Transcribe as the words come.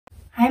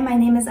my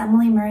name is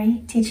Emily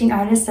Murray, teaching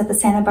artist at the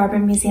Santa Barbara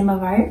Museum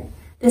of Art.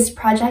 This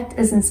project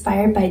is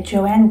inspired by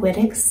Joanne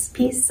Wittick's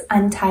piece,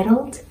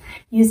 Untitled,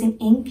 using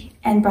ink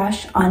and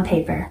brush on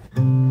paper.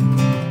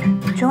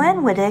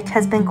 Joanne Wittick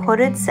has been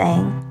quoted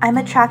saying, "I'm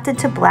attracted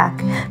to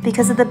black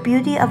because of the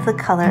beauty of the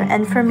color,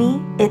 and for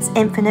me, it's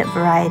infinite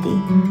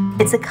variety.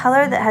 It's a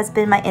color that has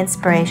been my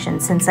inspiration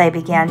since I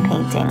began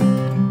painting."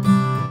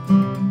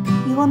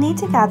 You will need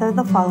to gather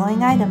the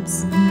following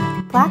items: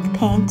 black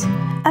paint,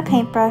 a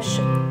paintbrush,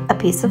 a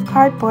piece of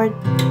cardboard,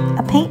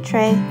 a paint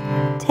tray,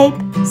 tape,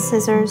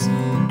 scissors,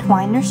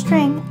 twine or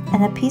string,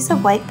 and a piece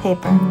of white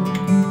paper.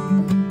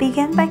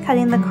 Begin by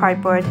cutting the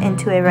cardboard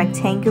into a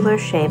rectangular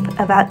shape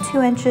about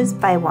 2 inches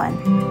by 1.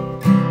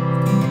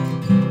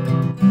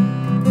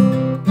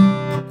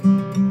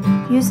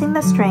 Using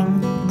the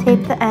string,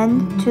 tape the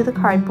end to the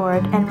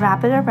cardboard and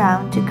wrap it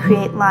around to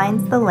create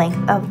lines the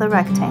length of the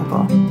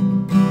rectangle.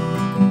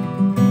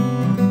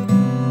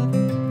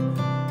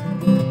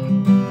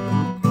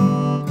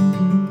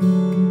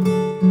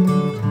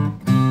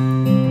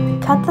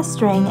 Cut the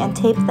string and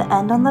tape the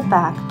end on the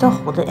back to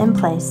hold it in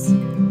place.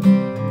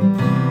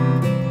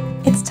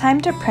 It's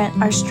time to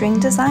print our string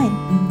design.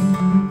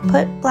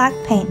 Put black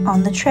paint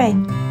on the tray.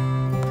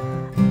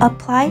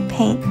 Apply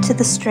paint to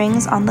the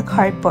strings on the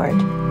cardboard.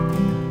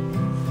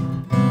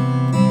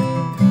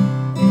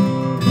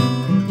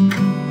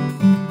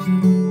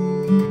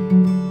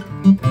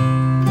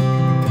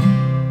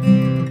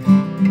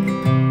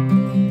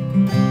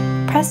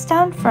 Press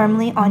down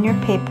firmly on your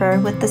paper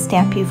with the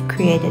stamp you've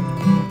created,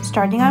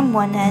 starting on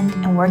one end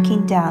and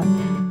working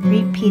down,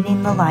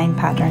 repeating the line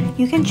pattern.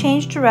 You can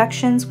change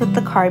directions with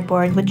the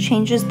cardboard, which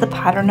changes the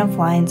pattern of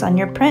lines on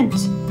your print.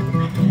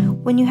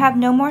 When you have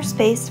no more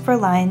space for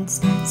lines,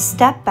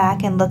 step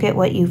back and look at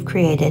what you've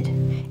created.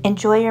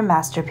 Enjoy your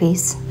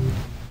masterpiece.